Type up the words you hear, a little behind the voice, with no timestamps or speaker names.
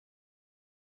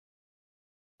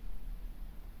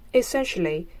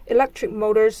Essentially, electric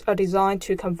motors are designed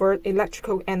to convert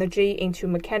electrical energy into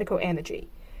mechanical energy.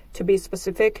 To be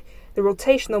specific, the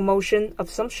rotational motion of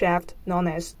some shaft known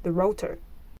as the rotor.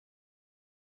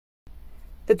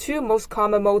 The two most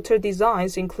common motor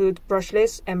designs include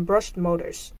brushless and brushed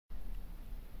motors.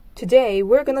 Today,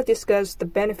 we're going to discuss the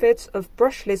benefits of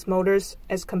brushless motors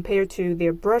as compared to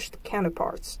their brushed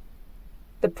counterparts.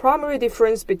 The primary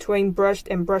difference between brushed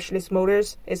and brushless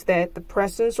motors is that the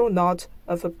presence or not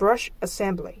of a brush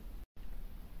assembly.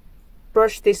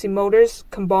 Brushed DC motors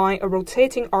combine a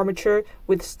rotating armature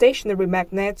with stationary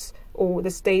magnets or the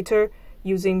stator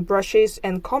using brushes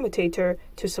and commutator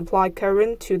to supply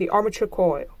current to the armature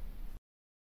coil.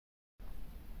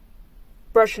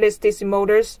 Brushless DC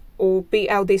motors, or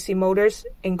BLDC motors,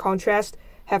 in contrast,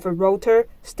 have a rotor,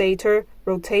 stator,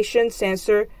 rotation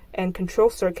sensor, and control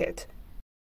circuit.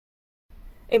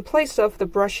 In place of the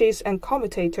brushes and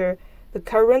commutator, the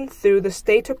current through the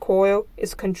stator coil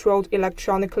is controlled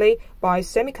electronically by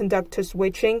semiconductor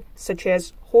switching such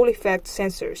as Hall effect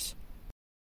sensors.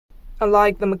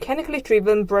 Unlike the mechanically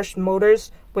driven brushed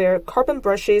motors, where carbon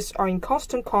brushes are in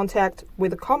constant contact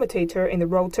with the commutator in the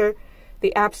rotor,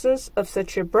 the absence of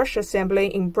such a brush assembly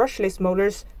in brushless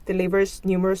motors delivers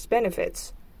numerous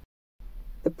benefits.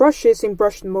 The brushes in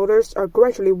brushed motors are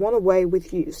gradually worn away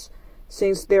with use,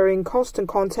 since they are in constant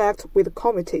contact with the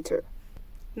commutator.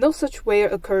 No such wear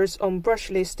occurs on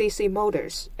brushless DC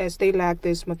motors, as they lack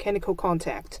this mechanical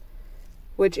contact,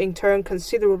 which in turn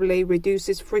considerably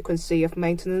reduces frequency of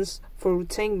maintenance for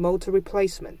routine motor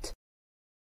replacement.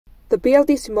 The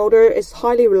BLDC motor is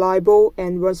highly reliable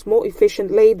and runs more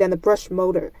efficiently than the brushed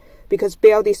motor, because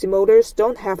BLDC motors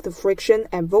don't have the friction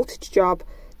and voltage drop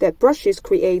that brushes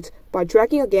create by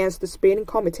dragging against the spinning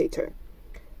commutator.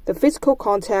 The physical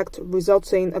contact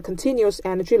results in a continuous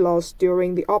energy loss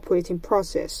during the operating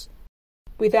process.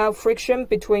 Without friction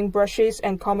between brushes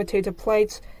and commutator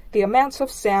plates, the amounts of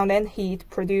sound and heat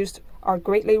produced are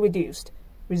greatly reduced,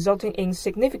 resulting in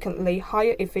significantly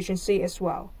higher efficiency as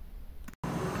well.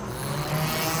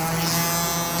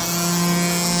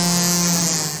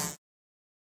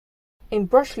 In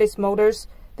brushless motors,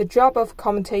 the job of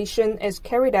commutation is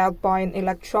carried out by an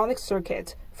electronic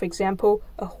circuit. For example,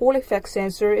 a Hall effect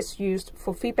sensor is used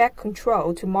for feedback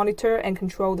control to monitor and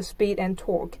control the speed and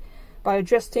torque. By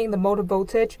adjusting the motor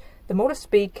voltage, the motor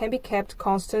speed can be kept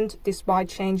constant despite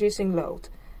changes in load.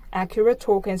 Accurate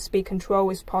torque and speed control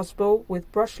is possible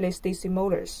with brushless DC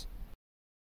motors.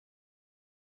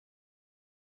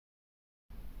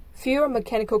 Fewer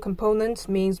mechanical components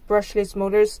means brushless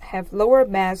motors have lower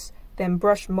mass than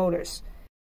brushed motors.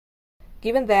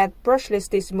 Given that brushless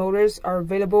DC motors are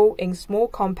available in small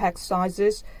compact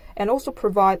sizes and also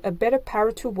provide a better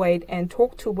power-to-weight and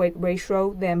torque-to-weight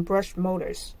ratio than brushed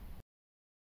motors.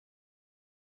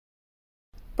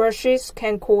 Brushes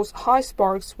can cause high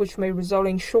sparks, which may result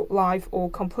in short life or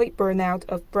complete burnout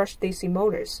of brushed DC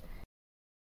motors.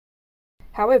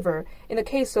 However, in the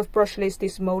case of brushless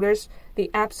DC motors, the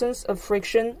absence of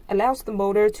friction allows the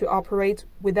motor to operate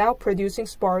without producing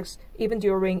sparks even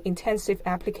during intensive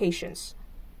applications.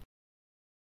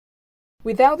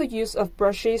 Without the use of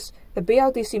brushes, the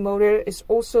BLDC motor is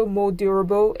also more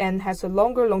durable and has a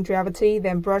longer longevity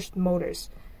than brushed motors.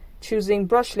 Choosing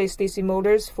brushless DC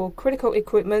motors for critical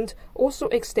equipment also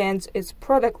extends its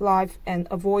product life and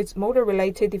avoids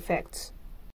motor-related defects.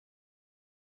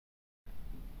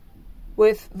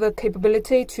 With the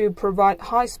capability to provide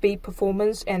high-speed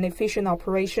performance and efficient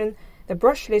operation, the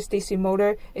brushless DC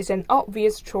motor is an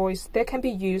obvious choice that can be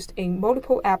used in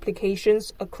multiple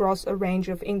applications across a range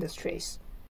of industries.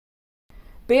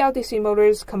 BLDC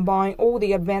motors combine all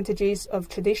the advantages of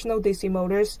traditional DC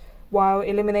motors while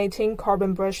eliminating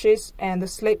carbon brushes and the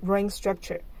slip ring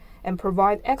structure, and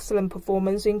provide excellent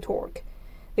performance in torque.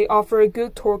 They offer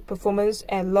good torque performance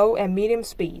at low and medium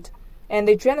speed, and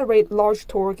they generate large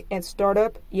torque at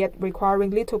startup, yet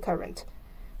requiring little current.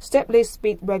 Stepless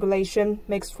speed regulation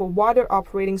makes for wider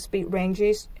operating speed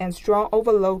ranges and strong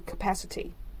overload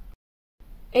capacity.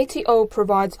 ATO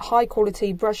provides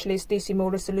high-quality brushless DC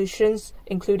motor solutions,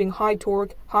 including high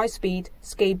torque, high speed,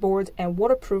 skateboard, and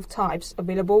waterproof types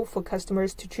available for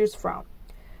customers to choose from.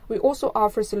 We also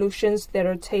offer solutions that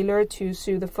are tailored to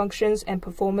suit the functions and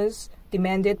performance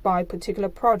demanded by particular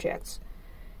projects.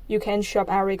 You can shop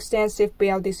our extensive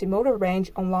BLDC motor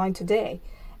range online today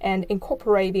and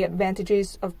incorporate the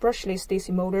advantages of brushless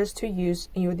DC motors to use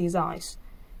in your designs.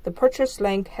 The purchase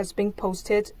link has been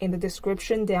posted in the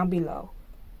description down below.